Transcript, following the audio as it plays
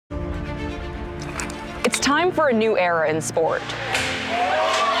It's time for a new era in sport.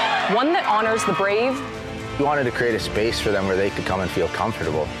 One that honors the brave. We wanted to create a space for them where they could come and feel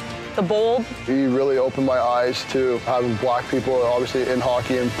comfortable. The bold. He really opened my eyes to having black people obviously in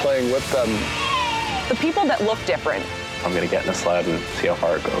hockey and playing with them. The people that look different. I'm gonna get in a sled and see how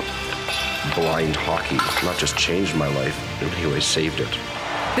far it goes. Blind hockey not just changed my life, in many ways saved it.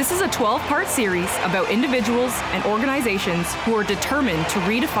 This is a 12-part series about individuals and organizations who are determined to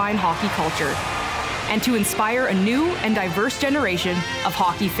redefine hockey culture and to inspire a new and diverse generation of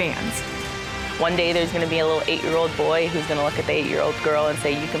hockey fans. One day there's going to be a little 8-year-old boy who's going to look at the 8-year-old girl and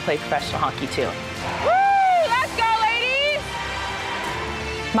say, you can play professional hockey too. Woo! Let's go, ladies!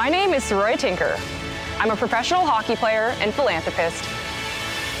 My name is Saroya Tinker. I'm a professional hockey player and philanthropist.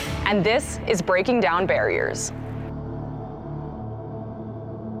 And this is Breaking Down Barriers.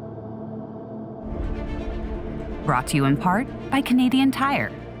 Brought to you in part by Canadian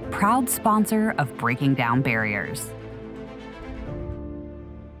Tire, proud sponsor of Breaking Down Barriers.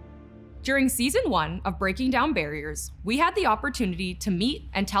 During season 1 of Breaking Down Barriers, we had the opportunity to meet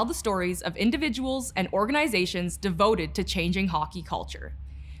and tell the stories of individuals and organizations devoted to changing hockey culture.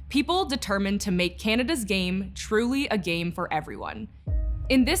 People determined to make Canada's game truly a game for everyone.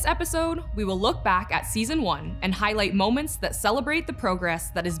 In this episode, we will look back at season 1 and highlight moments that celebrate the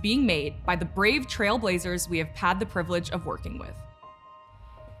progress that is being made by the brave trailblazers we have had the privilege of working with.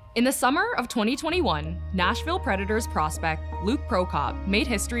 In the summer of 2021, Nashville Predators prospect Luke Prokop made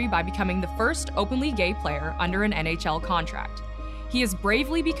history by becoming the first openly gay player under an NHL contract. He has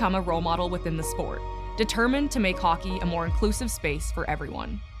bravely become a role model within the sport, determined to make hockey a more inclusive space for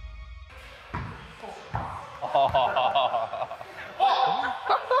everyone.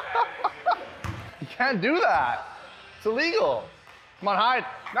 You can't do that. It's illegal. Come on, hide.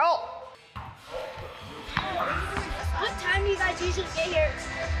 No! What time do you guys usually get here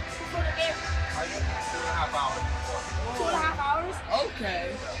before the game? 2.5 hours. 2.5 hours?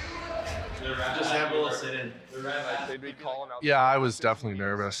 Okay. Just have a little sit-in. They'd be calling out. Yeah, I was definitely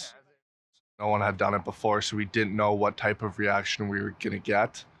nervous. No one had done it before, so we didn't know what type of reaction we were gonna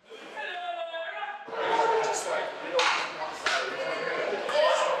get.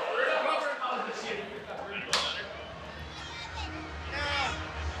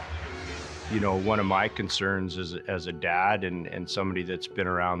 You know, one of my concerns as a dad and somebody that's been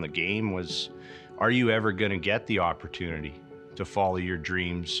around the game was, are you ever going to get the opportunity to follow your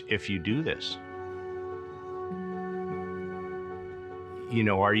dreams if you do this? You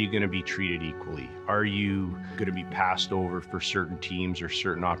know, are you going to be treated equally? Are you going to be passed over for certain teams or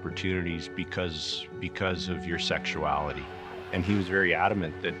certain opportunities because of your sexuality? And he was very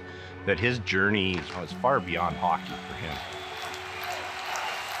adamant that his journey was far beyond hockey for him.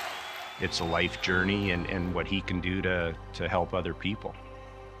 It's a life journey and what he can do to help other people.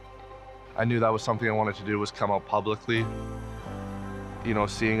 I knew that was something I wanted to do, was come out publicly. You know,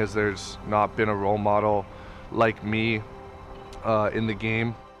 seeing as there's not been a role model like me in the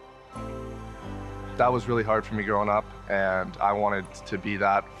game, that was really hard for me growing up, and I wanted to be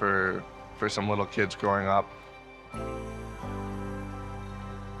that for some little kids growing up.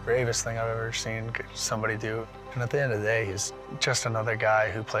 Bravest thing I've ever seen somebody do. And at the end of the day, he's just another guy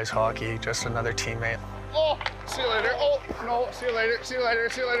who plays hockey, just another teammate. Oh, see you later. Oh, no, see you later. See you later.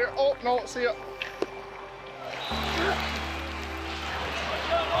 See you later. Oh, no, see ya.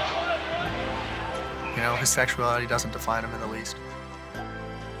 You know, his sexuality doesn't define him in the least.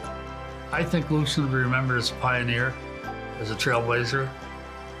 I think Luke's going to be remembered as a pioneer, as a trailblazer,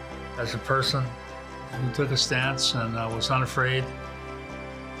 as a person who took a stance and was unafraid.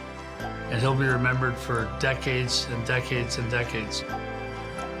 And he'll be remembered for decades and decades and decades.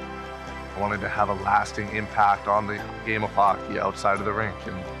 I wanted to have a lasting impact on the game of hockey outside of the rink,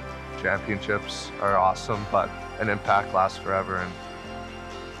 and championships are awesome, but an impact lasts forever, and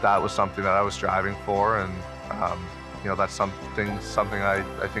that was something that I was striving for, and you know, that's something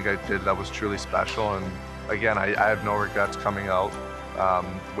I think I did that was truly special. And again, I have no regrets coming out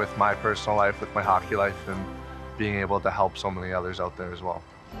with my personal life, with my hockey life, and being able to help so many others out there as well.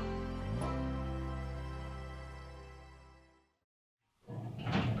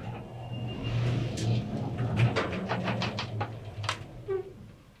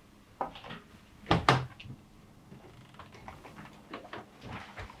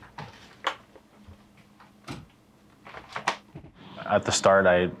 At the start,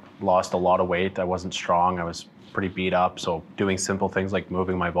 I lost a lot of weight. I wasn't strong. I was pretty beat up. So doing simple things like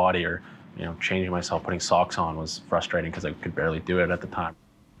moving my body or, you know, changing myself, putting socks on was frustrating because I could barely do it at the time.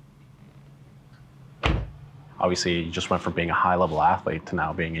 Obviously, you just went from being a high-level athlete to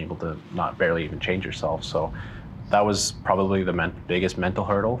now being able to not barely even change yourself. So That was probably the biggest mental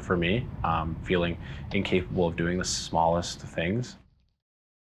hurdle for me, feeling incapable of doing the smallest things.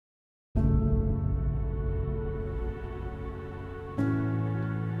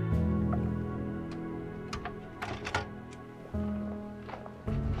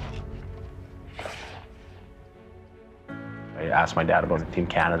 I asked my dad about Team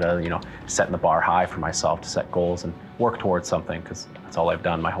Canada, you know, setting the bar high for myself to set goals and work towards something, because that's all I've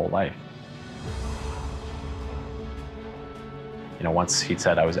done my whole life. You know, once he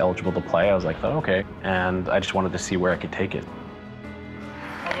said I was eligible to play, I was like, oh, okay. And I just wanted to see where I could take it.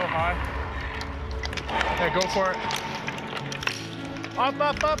 I'll go high. Yeah, go for it. Up,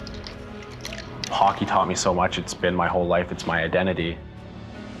 up, up. Hockey taught me so much. It's been my whole life. It's my identity.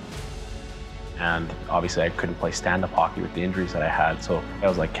 And obviously I couldn't play stand-up hockey with the injuries that I had. So I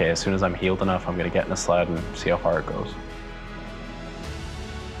was like, okay, as soon as I'm healed enough, I'm gonna get in a sled and see how far it goes.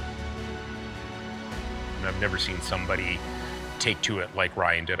 I've never seen somebody take to it like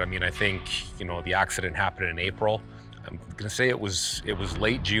Ryan did. I mean, I think, you know, the accident happened in April. I'm gonna say it was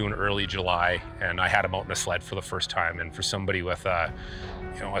late June, early July, and I had him out in a sled for the first time. And for somebody with a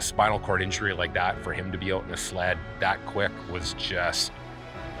spinal cord injury like that, for him to be out in a sled that quick was just,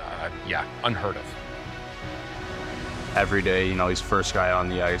 yeah, unheard of. Every day, you know, he's first guy on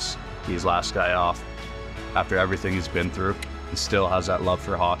the ice, he's last guy off. After everything he's been through, he still has that love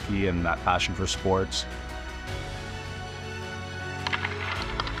for hockey and that passion for sports.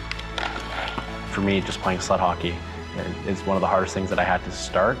 For me, just playing sled hockey is one of the hardest things that I had to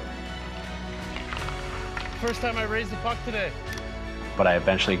start. First time I raised the puck today. But I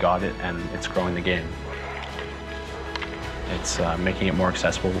eventually got it, and it's growing the game. It's making it more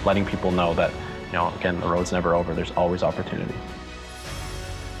accessible, letting people know that, you know, again, the road's never over. There's always opportunity.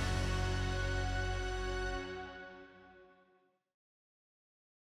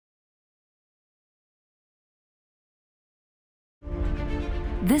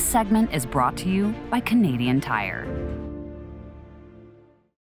 This segment is brought to you by Canadian Tire.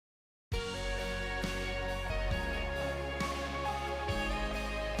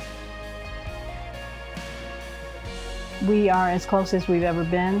 We are as close as we've ever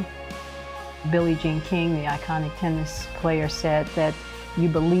been. Billie Jean King, the iconic tennis player, said that you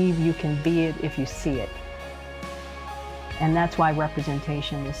believe you can be it if you see it. And that's why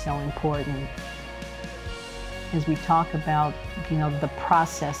representation is so important. As we talk about, you know, the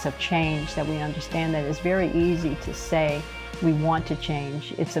process of change, that we understand that it's very easy to say we want to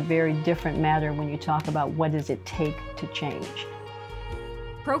change. It's a very different matter when you talk about what does it take to change.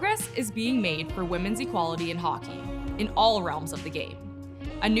 Progress is being made for women's equality in hockey, in all realms of the game.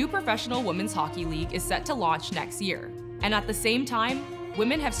 A new professional women's hockey league is set to launch next year, and at the same time,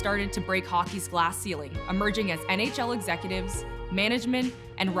 women have started to break hockey's glass ceiling, emerging as NHL executives, management,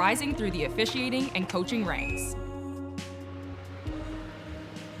 and rising through the officiating and coaching ranks.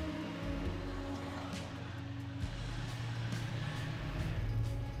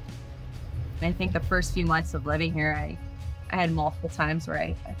 I think the first few months of living here, I had multiple times where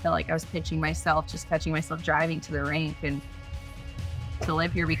I felt like I was pinching myself, just catching myself driving to the rink. And to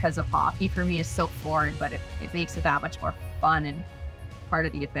live here because of hockey for me is so foreign, but it makes it that much more fun and part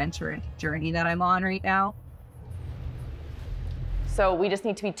of the adventure and journey that I'm on right now. So we just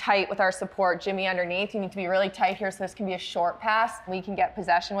need to be tight with our support. Jimmy underneath, you need to be really tight here so this can be a short pass. We can get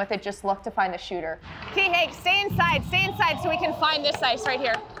possession with it. Just look to find the shooter. Okay, hey, stay inside so we can find this ice right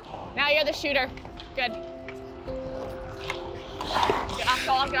here. Now you're the shooter. Good. Get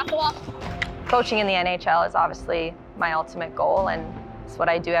off the wall. Coaching in the NHL is obviously my ultimate goal, and it's what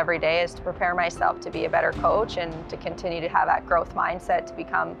I do every day is to prepare myself to be a better coach and to continue to have that growth mindset to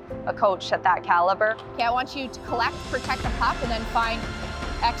become a coach at that caliber. Okay, I want you to collect, protect the puck, and then find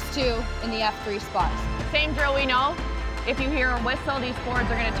X2 in the F3 spots. Same drill we know. If you hear a whistle, these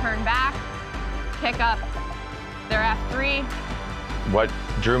forwards are going to turn back, pick up their F3. What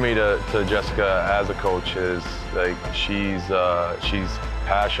drew me to Jessica as a coach is like she's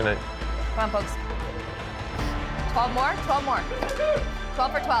passionate. Come on, folks. 12 more, 12 more.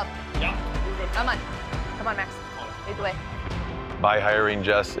 12 for 12. Yeah. Come on, Max. Lead the way. By hiring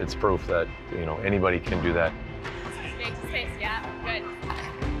Jess, it's proof that, you know, anybody can do that. Space to space, yeah, good.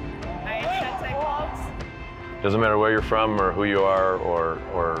 Nice, that's it, folks. Doesn't matter where you're from or who you are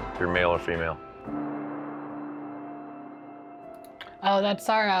or if you're male or female. Oh, that's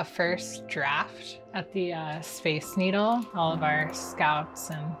our first draft at the Space Needle, all of our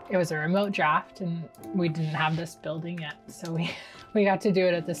scouts, and it was a remote draft and we didn't have this building yet. So we got to do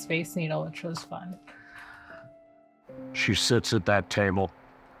it at the Space Needle, which was fun. She sits at that table,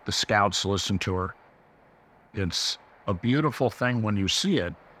 the scouts listen to her. It's a beautiful thing when you see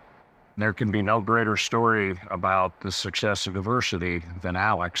it, There can be no greater story about the success of diversity than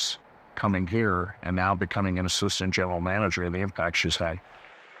Alex coming here and now becoming an assistant general manager and the impact she's had.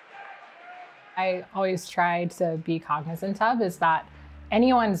 I always try to be cognizant of is that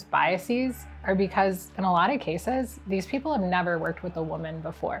anyone's biases are because in a lot of cases, these people have never worked with a woman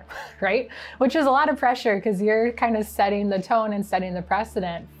before, right? Which is a lot of pressure because you're kind of setting the tone and setting the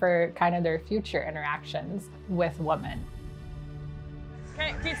precedent for kind of their future interactions with women.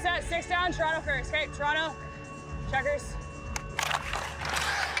 Okay, keep set, 6 down, Toronto first. Okay, Toronto, checkers.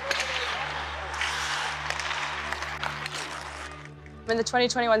 In the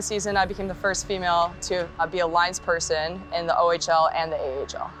 2021 season, I became the first female to be a linesperson in the OHL and the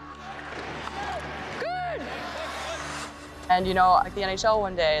AHL. Good! And you know, like the NHL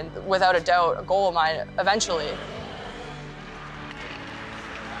one day, and without a doubt, a goal of mine eventually.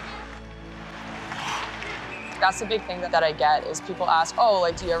 That's the big thing that I get is people ask, oh,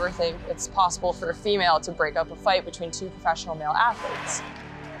 like, do you ever think it's possible for a female to break up a fight between 2 professional male athletes?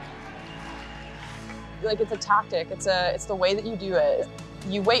 Like, it's a tactic, it's the way that you do it.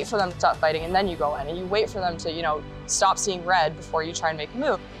 You wait for them to stop fighting and then you go in, and you wait for them to, you know, stop seeing red before you try and make a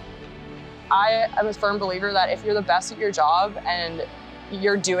move. I am a firm believer that if you're the best at your job and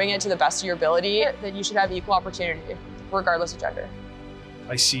you're doing it to the best of your ability, that you should have equal opportunity, regardless of gender.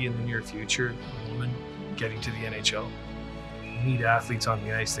 I see in the near future a woman getting to the NHL. You need athletes on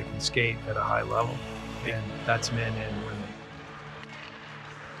the ice that can skate at a high level, and that's men and women.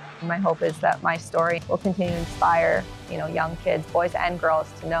 My hope is that my story will continue to inspire, you know, young kids, boys and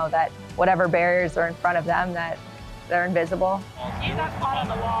girls, to know that whatever barriers are in front of them, that they're invisible. Keep that spot on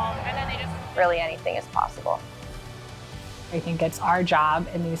the wall, and then they just... Really anything is possible. I think it's our job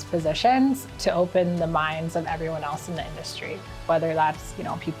in these positions to open the minds of everyone else in the industry, whether that's, you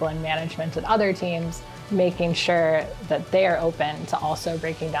know, people in management at other teams, making sure that they are open to also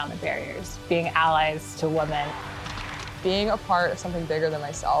breaking down the barriers, being allies to women. Being a part of something bigger than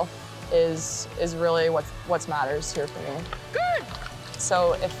myself is really what matters here for me. Good!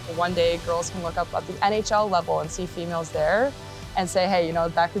 So if one day girls can look up at the NHL level and see females there and say, hey, you know,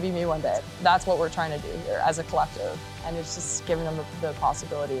 that could be me one day. That's what we're trying to do here as a collective. And it's just giving them the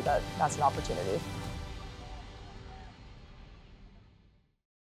possibility that that's an opportunity.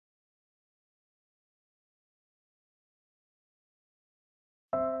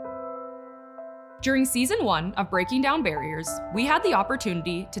 During season 1 of Breaking Down Barriers, we had the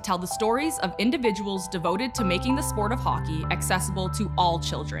opportunity to tell the stories of individuals devoted to making the sport of hockey accessible to all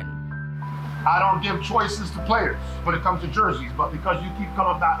children. I don't give choices to players when it comes to jerseys, but because you keep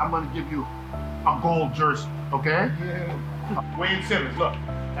coming back, I'm gonna give you a gold jersey, okay? Yeah. Wayne Simmons, look.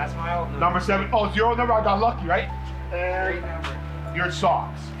 That's my old number. Number 7. Oh, it's your old number. I got lucky, right? And your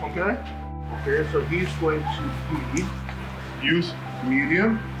socks, okay? Okay, so he's going to be youth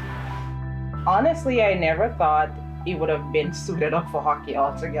medium. Honestly, I never thought it would have been suited up for hockey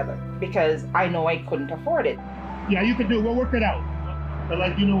altogether because I know I couldn't afford it. Yeah, you can do it. We'll work it out. But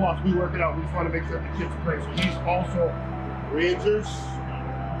like, you know us, we work it out. We just want to make sure the kids play. So he's also Rangers.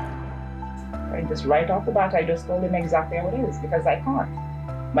 And just right off the bat, I just told him exactly how it is because I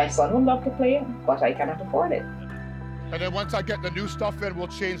can't. My son would love to play, but I cannot afford it. And then once I get the new stuff in, we'll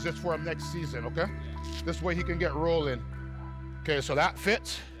change this for him next season, okay? This way he can get rolling. Okay, so that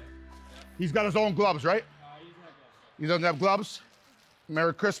fits. He's got his own gloves, right? He doesn't have gloves?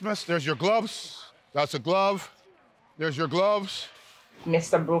 Merry Christmas. There's your gloves. That's a glove. There's your gloves.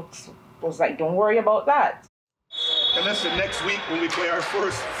 Mr. Brooks was like, don't worry about that. And listen, next week when we play our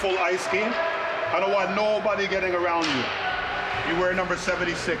first full ice game, I don't want nobody getting around you. You wear number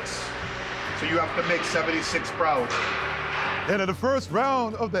 76, so you have to make 76 proud. And in the first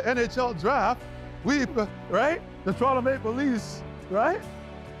round of the NHL draft, we, right? The Toronto Maple Leafs, right?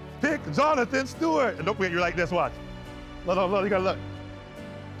 Pick Jonathan Stewart. And don't forget, you're like this, watch. Look, you gotta look.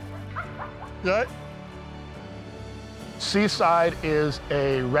 Right? Seaside is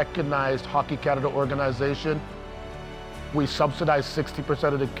a recognized Hockey Canada organization. We subsidize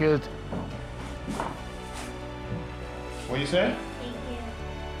 60% of the kids. What you say? Thank you.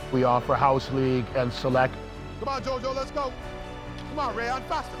 We offer house league and select. Come on, Jojo, let's go. Come on, Rayon,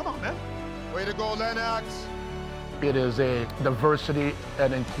 faster, come on, man. Way to go, Lennox. It is a diversity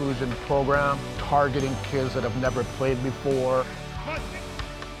and inclusion program targeting kids that have never played before.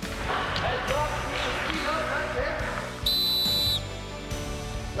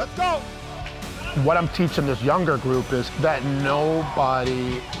 Let's go. What I'm teaching this younger group is that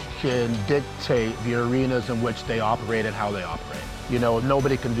nobody can dictate the arenas in which they operate and how they operate. You know,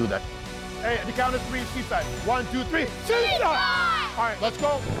 nobody can do that. Hey, at the count of 3, Seaside. 1, 2, 3, Seaside! All right, let's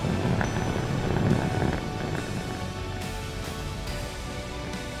go.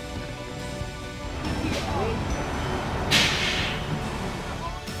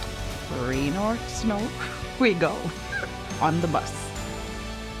 rain or snow, we go on the bus.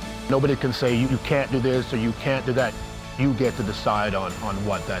 Nobody can say you can't do this or you can't do that. You get to decide on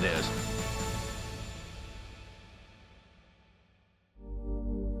what that is.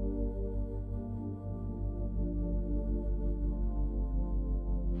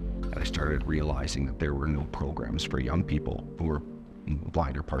 I started realizing that there were no programs for young people who were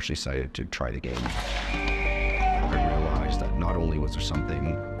blind or partially sighted to try the game. I realized that not only was there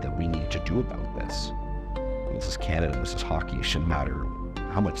something that we need to do about this, this is Canada, this is hockey, it shouldn't matter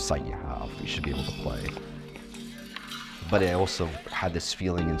how much sight you have, you should be able to play. But I also had this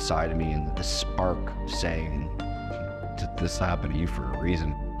feeling inside of me and this spark saying, this happened to you for a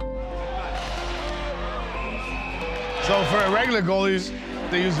reason. So for regular goalies,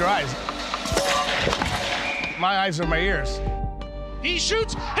 they use their eyes. My eyes are my ears. He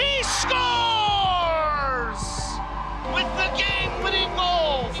shoots, he scores! With the game-winning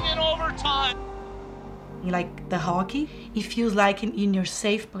goal in overtime. Like the hockey, it feels like in your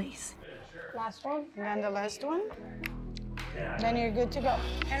safe place. Last one, and then the last one. Then you're good to go.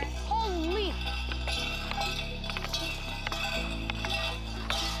 Holy!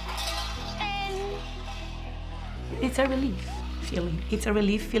 It's a relief feeling. It's a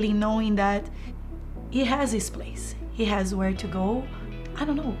relief feeling knowing that he has his place. He has where to go. I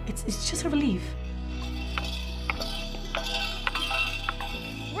don't know, it's just a relief.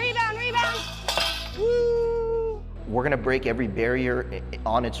 Rebound, rebound! Woo! We're gonna break every barrier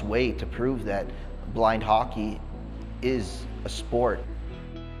on its way to prove that blind hockey is a sport.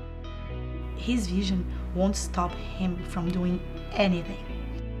 His vision won't stop him from doing anything.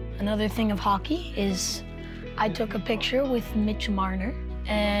 Another thing of hockey is I took a picture with Mitch Marner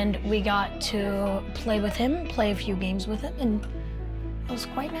and we got to play with him, play a few games with him, and it was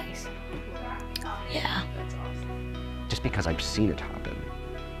quite nice. Yeah. Just because I've seen it happen,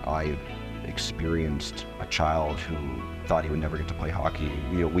 I've experienced a child who thought he would never get to play hockey.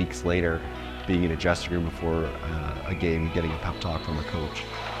 Weeks later, being in a dressing room before a game, getting a pep talk from a coach.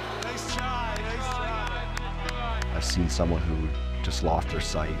 Nice try, nice try. I've seen someone who just lost their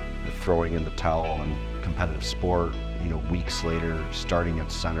sight, throwing in the towel on competitive sport, weeks later, starting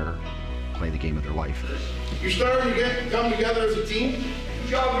at center, playing the game of their life. You're starting to come together as a team. Good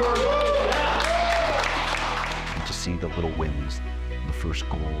job, George. And to see the little wins, the first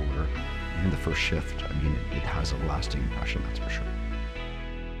goal, or even the first shift, I mean, it has a lasting impression, that's for sure.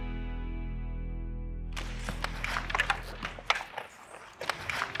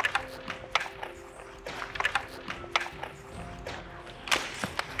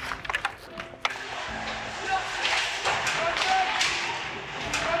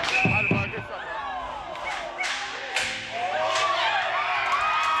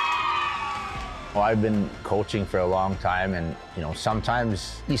 Well, I've been coaching for a long time, and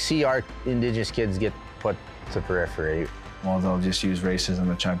sometimes you see our Indigenous kids get put to periphery. Well, they'll just use racism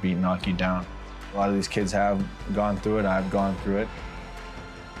to try to knock you down. A lot of these kids have gone through it. I've gone through it.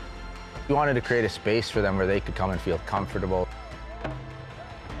 We wanted to create a space for them where they could come and feel comfortable.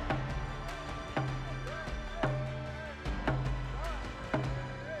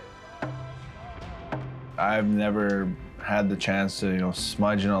 I've never had the chance to,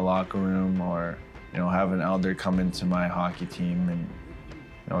 smudge in a locker room or, have an elder come into my hockey team and,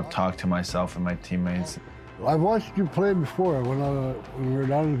 talk to myself and my teammates. I've watched you play before when we were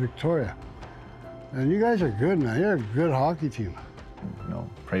down in Victoria. And you guys are good, man. You're a good hockey team.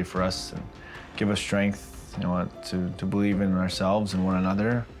 Pray for us and give us strength, to believe in ourselves and one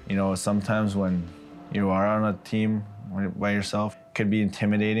another. Sometimes when you are on a team by yourself, it could be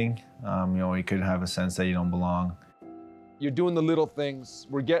intimidating. You could have a sense that you don't belong. You're doing the little things.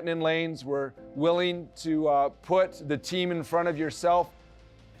 We're getting in lanes. We're willing to put the team in front of yourself.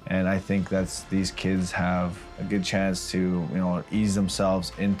 And I think these kids have a good chance to, ease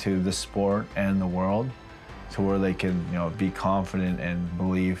themselves into the sport and the world to where they can, be confident and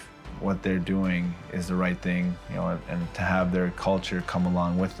believe what they're doing is the right thing, and to have their culture come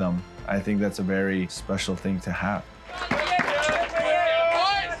along with them. I think that's a very special thing to have.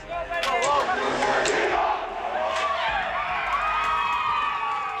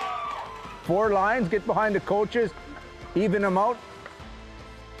 Four lines, get behind the coaches, even them out.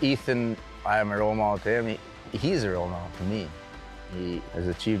 Ethan, I am a role model to him. He's a role model to me. He has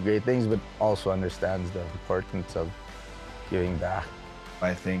achieved great things, but also understands the importance of giving back.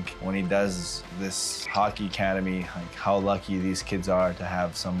 I think when he does this hockey academy, how lucky these kids are to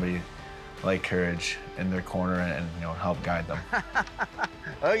have somebody like Courage in their corner and help guide them.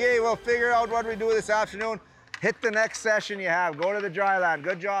 Okay, we'll figure out what we do this afternoon. Hit the next session you have. Go to the dry land.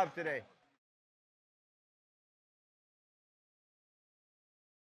 Good job today.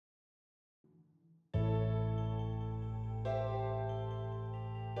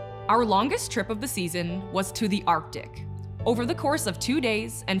 Our longest trip of the season was to the Arctic. Over the course of 2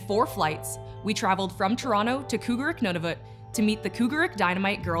 days and 4 flights, we traveled from Toronto to Kugaruk, Nunavut to meet the Kugaruk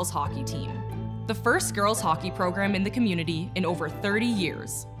Dynamite girls hockey team, the first girls hockey program in the community in over 30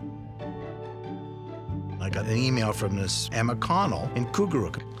 years. I got an email from this Emma Connell in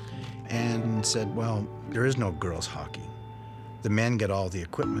Kugaruk and said, well, there is no girls hockey. The men get all the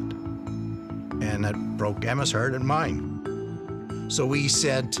equipment. And that broke Emma's heart and mine. So we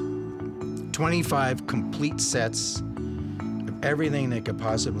sent 25 complete sets of everything they could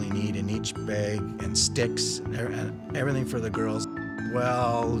possibly need in each bag, and sticks, and everything for the girls.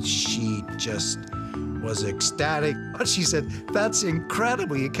 Well, she just was ecstatic. She said, that's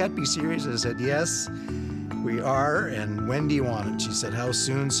incredible, you can't be serious. I said, yes, we are, and when do you want it? She said, how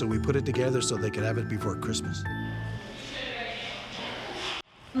soon? So we put it together so they could have it before Christmas.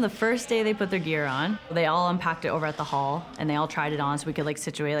 The first day they put their gear on, they all unpacked it over at the hall, and they all tried it on so we could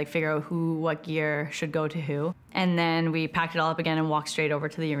situate, figure out what gear should go to who. And then we packed it all up again and walked straight over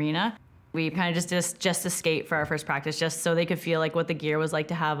to the arena. We kind of just a skate for our first practice, just so they could feel what the gear was like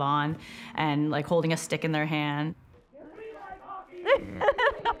to have on, and holding a stick in their hand. What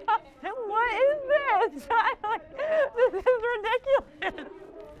is this? This is ridiculous.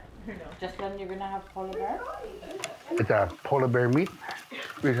 Just then you're gonna have polar bear? It's a polar bear meat,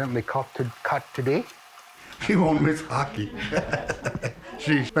 recently cut today. She won't miss hockey.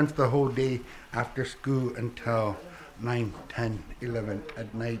 She spends the whole day after school until 9, 10, 11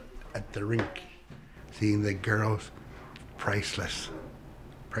 at night at the rink, seeing the girls. Priceless,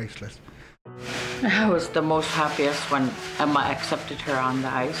 priceless. I was the most happiest when Emma accepted her on the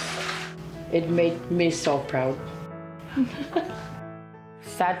ice. It made me so proud.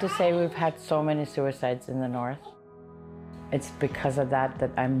 Sad to say we've had so many suicides in the north. It's because of that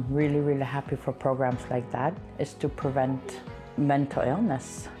I'm really, really happy for programs like that, is to prevent mental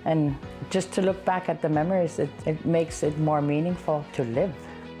illness. And just to look back at the memories, it makes it more meaningful to live.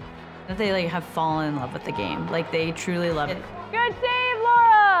 They have fallen in love with the game. They truly love it. Good save,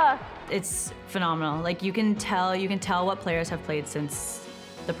 Laura! It's phenomenal. You can tell what players have played since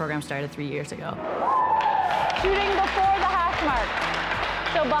the program started 3 years ago. Shooting before the hash mark.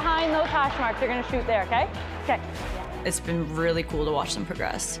 So behind those hash marks, you're gonna shoot there, okay? Okay. It's been really cool to watch them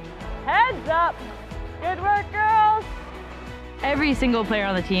progress. Heads up. Good work, girls. Every single player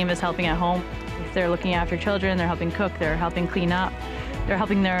on the team is helping at home. If they're looking after children, they're helping cook, they're helping clean up. They're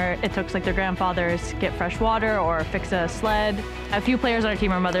helping their grandfathers get fresh water or fix a sled. A few players on our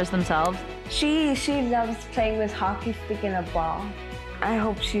team are mothers themselves. She loves playing with hockey stick and a ball. I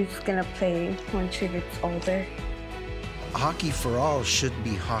hope she's gonna play when she gets older. Hockey for all should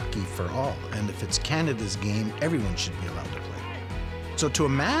be hockey for all. And if it's Canada's game, everyone should be allowed to play. So to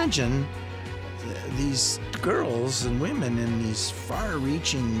imagine these girls and women in these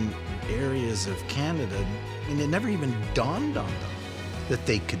far-reaching areas of Canada, it never even dawned on them that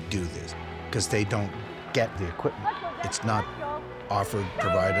they could do this, because they don't get the equipment. It's not offered,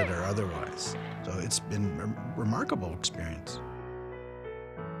 provided, or otherwise. So it's been a remarkable experience.